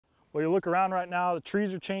Well, you look around right now, the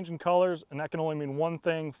trees are changing colors, and that can only mean one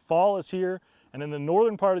thing. Fall is here, and in the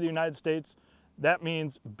northern part of the United States, that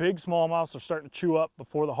means big smallmouths are starting to chew up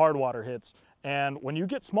before the hard water hits. And when you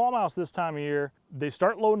get smallmouths this time of year, they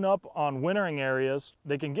start loading up on wintering areas.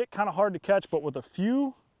 They can get kind of hard to catch, but with a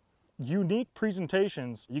few unique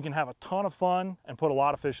presentations, you can have a ton of fun and put a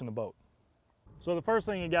lot of fish in the boat. So the first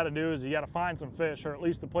thing you got to do is you got to find some fish, or at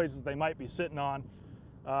least the places they might be sitting on.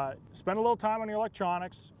 Spend a little time on your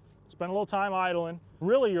electronics. Spend a little time idling.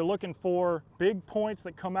 Really, you're looking for big points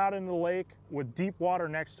that come out into the lake with deep water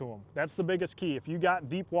next to them. That's the biggest key. If you got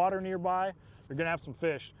deep water nearby, you're gonna have some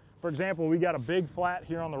fish. For example, we got a big flat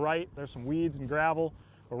here on the right. There's some weeds and gravel,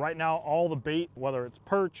 but right now all the bait, whether it's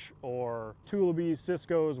perch or tullibees,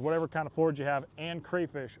 ciscos, whatever kind of forage you have, and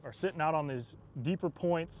crayfish are sitting out on these deeper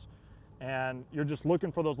points, and you're just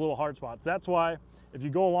looking for those little hard spots. That's why if you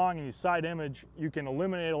go along and you side image, you can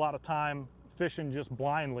eliminate a lot of time fishing just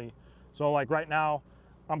blindly. So like right now,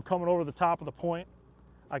 I'm coming over the top of the point.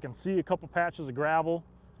 I can see a couple patches of gravel.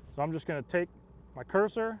 So I'm just gonna take my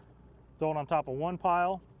cursor, throw it on top of one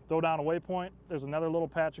pile, throw down a waypoint. There's another little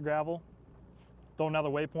patch of gravel, throw another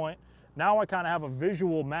waypoint. Now I kind of have a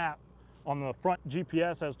visual map on the front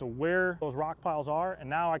GPS as to where those rock piles are. And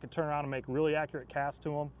now I can turn around and make really accurate casts to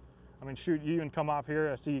them. I mean, shoot, you even come off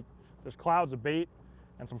here, I see there's clouds of bait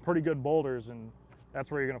and some pretty good boulders, and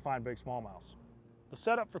that's where you're gonna find big smallmouths. The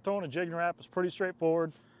setup for throwing a jigging Rap is pretty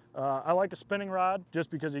straightforward. I like a spinning rod just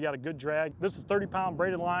because you got a good drag. This is 30-pound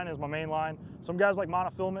braided line is my main line. Some guys like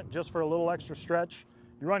monofilament just for a little extra stretch.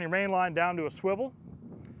 You run your main line down to a swivel.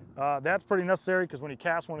 That's pretty necessary because when you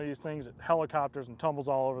cast one of these things, it helicopters and tumbles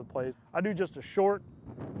all over the place. I do just a short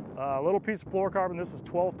little piece of fluorocarbon. This is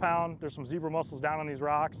 12-pound. There's some zebra mussels down on these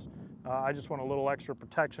rocks. I just want a little extra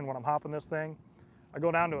protection when I'm hopping this thing. I go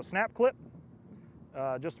down to a snap clip.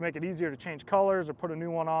 Just to make it easier to change colors or put a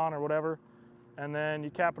new one on or whatever. And then you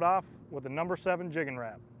cap it off with a number 7 jigging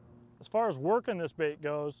Rap. As far as working this bait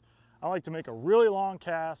goes, I like to make a really long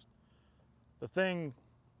cast. The thing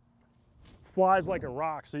flies like a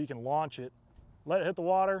rock so you can launch it. Let it hit the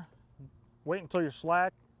water, wait until you're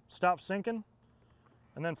slack, stop sinking.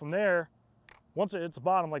 And then from there, once it hits the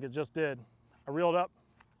bottom like it just did, I reel it up,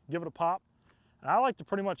 give it a pop. And I like to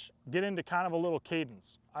pretty much get into kind of a little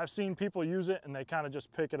cadence. I've seen people use it and they kind of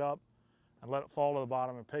just pick it up and let it fall to the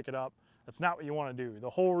bottom and pick it up. That's not what you want to do. The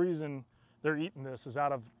whole reason they're eating this is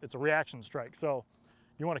it's a reaction strike. So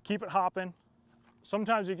you want to keep it hopping.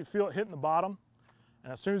 Sometimes you can feel it hitting the bottom,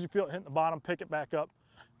 and as soon as you feel it hitting the bottom, pick it back up.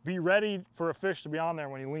 Be ready for a fish to be on there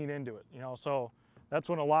when you lean into it. So that's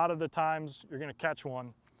when a lot of the times you're going to catch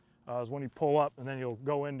one is when you pull up and then you'll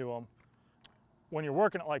go into them. When you're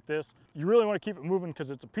working it like this, you really want to keep it moving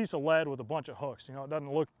because it's a piece of lead with a bunch of hooks. It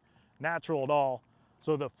doesn't look natural at all.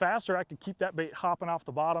 So the faster I can keep that bait hopping off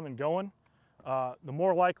the bottom and going, the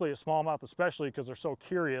more likely a smallmouth, especially because they're so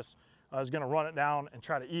curious, is going to run it down and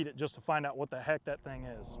try to eat it just to find out what the heck that thing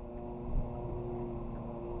is.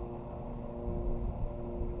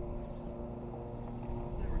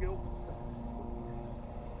 There we go.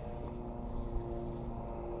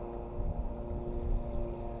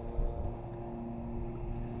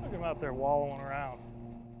 Look at him out there wallowing around.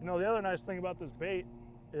 The other nice thing about this bait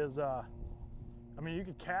is, you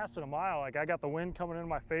could cast it a mile. Like I got the wind coming into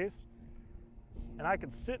my face, and I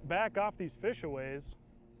could sit back off these fish a ways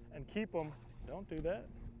and keep them, don't do that.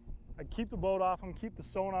 I keep the boat off them, keep the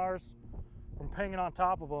sonars from pinging on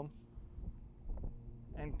top of them,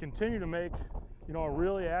 and continue to make, a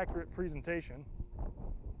really accurate presentation.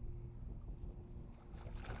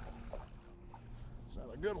 It's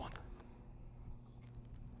not a good one.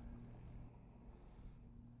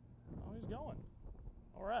 Oh, he's going.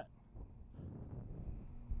 All right.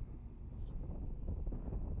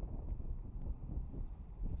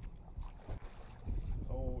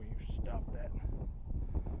 Oh, you stop that.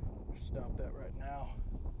 Stop that right now.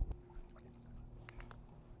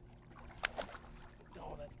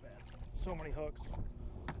 Oh, that's bad. So many hooks.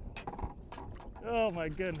 Oh my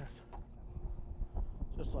goodness.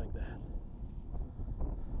 Just like that.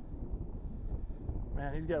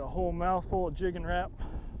 Man, he's got a whole mouthful of jigging Rap.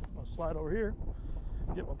 I'm gonna slide over here,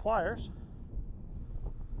 get my pliers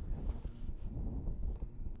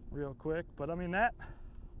real quick. But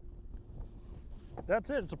that's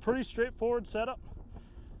it. It's a pretty straightforward setup.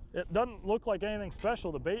 It doesn't look like anything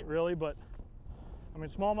special, the bait really, but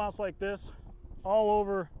smallmouths like this all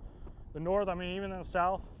over the north, even in the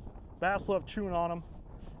south, bass love chewing on them,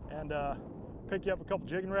 and pick you up a couple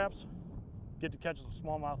jigging Raps, get to catch some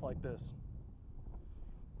smallmouth like this.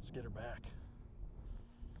 Let's get her back.